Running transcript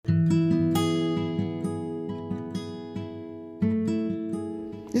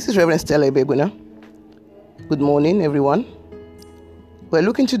This is Reverend Stella Ebegbuna. Good morning, everyone. We're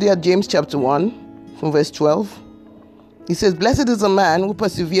looking today at James chapter 1 from verse 12. He says, "Blessed is the man who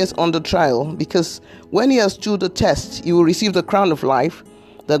perseveres under trial, because when he has stood the test, he will receive the crown of life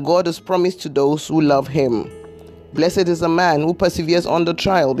that God has promised to those who love him." Blessed is the man who perseveres under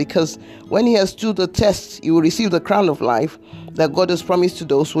trial, because when he has stood the test, he will receive the crown of life that God has promised to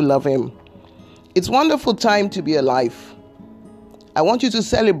those who love him. It's a wonderful time to be alive. I want you to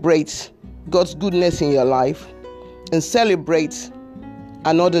celebrate God's goodness in your life and celebrate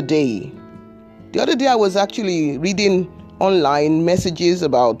another day. The other day I was actually reading online messages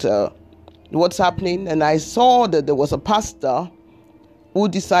about what's happening, and I saw that there was a pastor who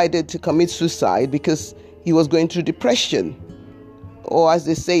decided to commit suicide because he was going through depression, or as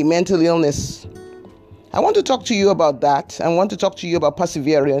they say, mental illness. I want to talk to you about that. I want to talk to you about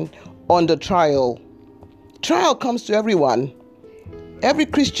persevering under trial. Trial comes to everyone. Every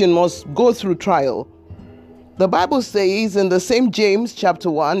Christian must go through trial. The Bible says in the same James chapter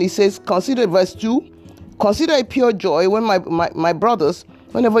 1, it says, consider verse 2, "Consider it pure joy when my brothers,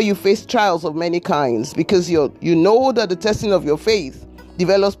 whenever you face trials of many kinds, because you know that the testing of your faith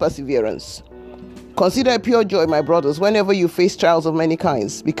develops perseverance." Consider it pure joy, my brothers, whenever you face trials of many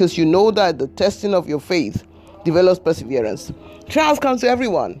kinds, because you know that the testing of your faith develops perseverance. Trials come to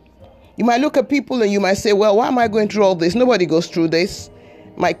everyone. You might look at people and you might say, well, why am I going through all this? Nobody goes through this.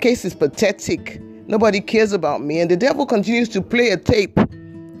 My case is pathetic. Nobody cares about me. And the devil continues to play a tape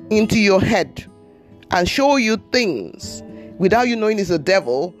into your head and show you things without you knowing it's a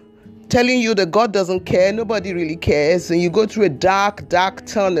devil, telling you that God doesn't care, nobody really cares, and you go through a dark, dark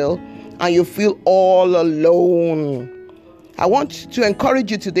tunnel and you feel all alone. I want to encourage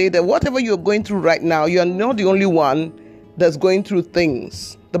you today that whatever you're going through right now, you're not the only one that's going through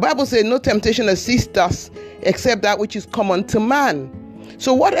things. The Bible says no temptation has seized us except that which is common to man.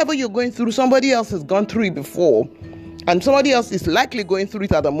 So whatever you're going through, somebody else has gone through it before, and somebody else is likely going through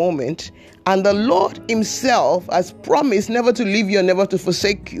it at the moment. And the Lord himself has promised never to leave you and never to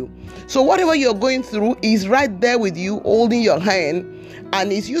forsake you. So whatever you're going through is right there with you, holding your hand,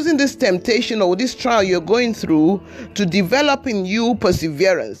 and he's using this temptation or this trial you're going through to develop in you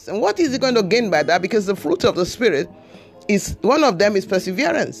perseverance. And what is he going to gain by that? Because the fruit of the Spirit is one of them is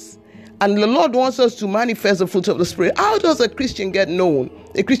perseverance. And the Lord wants us to manifest the fruit of the Spirit. How does a Christian get known?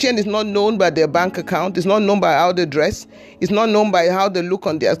 A Christian is not known by their bank account. It's not known by how they dress. It's not known by how they look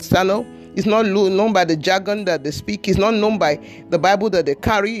on their external. It's not known by the jargon that they speak. It's not known by the Bible that they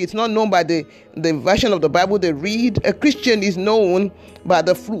carry. It's not known by the version of the Bible they read. A Christian is known by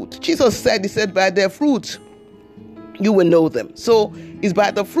the fruit. Jesus said, he said, by their fruit you will know them. So it's by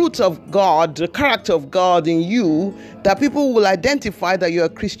the fruit of God, the character of God in you, that people will identify that you're a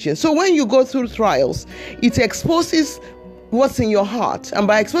Christian. So when you go through trials, it exposes what's in your heart. And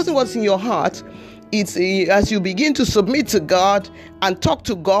by exposing what's in your heart, it's as you begin to submit to God and talk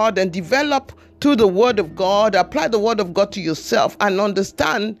to God and develop through the word of God, apply the word of God to yourself and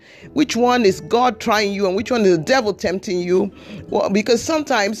understand which one is God trying you and which one is the devil tempting you. Well, because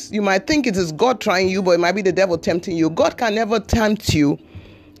sometimes you might think it is God trying you, but it might be the devil tempting you. God can never tempt you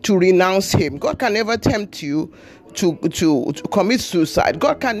to renounce him. God can never tempt you to commit suicide.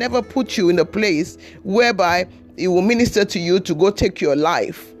 God can never put you in a place whereby he will minister to you to go take your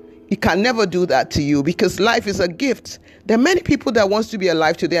life. He can never do that to you, because life is a gift. There are many people that wants to be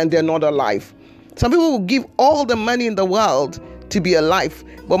alive today and they're not alive. Some people will give all the money in the world to be alive,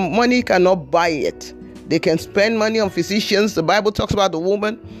 but money cannot buy it. They can spend money on physicians. The Bible talks about the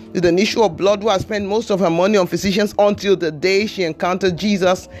woman with an issue of blood who has spent most of her money on physicians until the day she encountered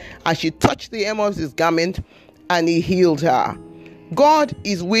Jesus and she touched the hem of his garment and he healed her. God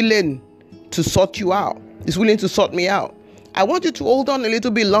is willing to sort you out. He's willing to sort me out. I want you to hold on a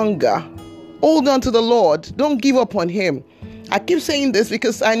little bit longer. Hold on to the Lord. Don't give up on him. I keep saying this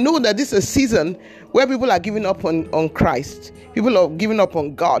because I know that this is a season where people are giving up on Christ. People are giving up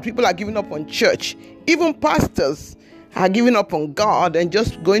on God. People are giving up on church. Even pastors are giving up on God and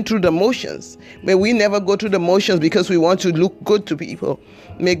just going through the motions. May we never go through the motions because we want to look good to people.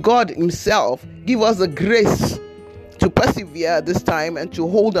 May God himself give us the grace to persevere this time and to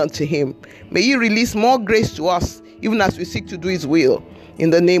hold on to him. May he release more grace to us even as we seek to do his will in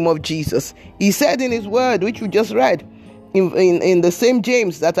the name of Jesus. He said in his word, which we just read, in the same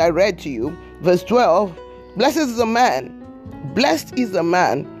James that I read to you, verse 12, blessed is the man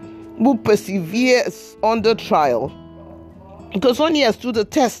who perseveres under trial, because when he has stood the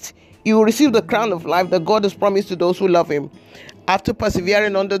test, he will receive the crown of life that God has promised to those who love him. After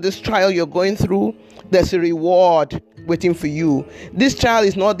persevering under this trial you're going through, there's a reward waiting for you. This trial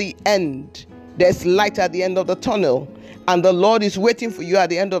is not the end. There's light at the end of the tunnel. And the Lord is waiting for you at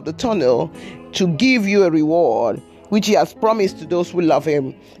the end of the tunnel to give you a reward, which he has promised to those who love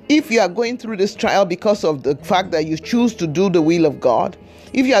him. If you are going through this trial because of the fact that you choose to do the will of God,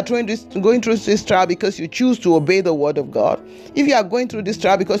 if you are going through this trial because you choose to obey the word of God, if you are going through this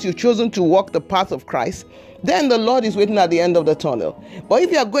trial because you've chosen to walk the path of Christ, then the Lord is waiting at the end of the tunnel. But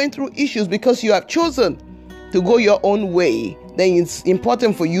if you are going through issues because you have chosen to go your own way, then it's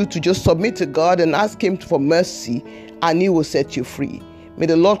important for you to just submit to God and ask him for mercy, and he will set you free. May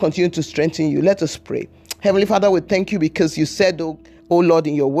the Lord continue to strengthen you. Let us pray. Heavenly Father, we thank you because you said, O Lord,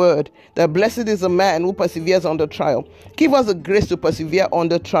 in your word, that blessed is a man who perseveres under trial. Give us the grace to persevere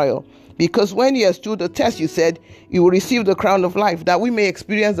under trial, because when he has stood the test, you said you will receive the crown of life, that we may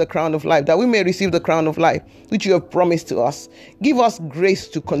experience the crown of life, that we may receive the crown of life, which you have promised to us. Give us grace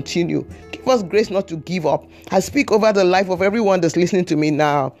to continue. Give us grace not to give up. I speak over the life of everyone that's listening to me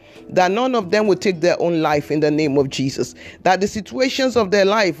now, that none of them will take their own life in the name of Jesus, that the situations of their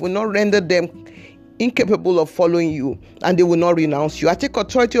life will not render them incapable of following you, and they will not renounce you. I take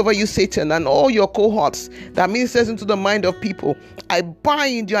authority over you, Satan, and all your cohorts that ministers into the mind of people. I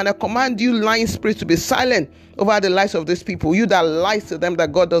bind you and I command you, lying spirits, to be silent over the lives of these people. You that lies to them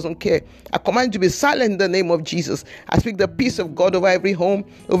that God doesn't care, I command you to be silent in the name of Jesus. I speak the peace of God over every home,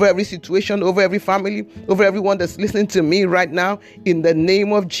 over every situation, over every family, over everyone that's listening to me right now, in the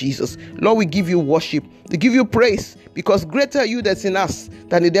name of Jesus. Lord, we give you worship, we give you praise, because greater are you that's in us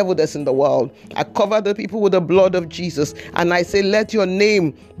than the devil that's in the world. I cover the people with the blood of Jesus, and I say, let your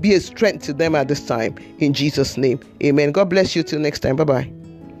name be a strength to them at this time. In Jesus' name, amen. God bless you till next time. Bye-bye.